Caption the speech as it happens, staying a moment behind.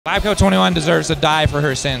LabCo 21 deserves to die for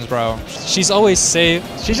her sins, bro. She's always safe.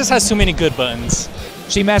 She just has too many good buttons.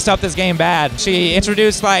 She messed up this game bad. She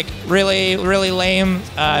introduced like really lame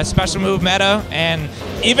special move meta, and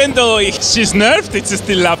even though she's nerfed, it's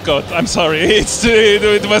still LabCo. I'm sorry,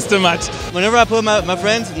 it was too much. Whenever I play my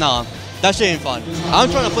friends, nah, that shit ain't fun. I'm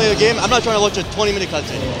trying to play the game. I'm not trying to watch a 20-minute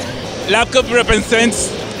cutscene. LabCo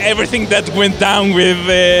represents everything that went down with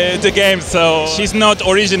the game, so she's not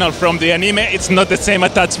original from the anime. It's not the same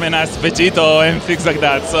attachment as Vegito and things like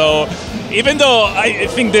that. So even though I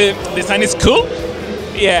think the design is cool,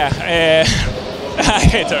 yeah, I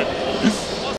hate her.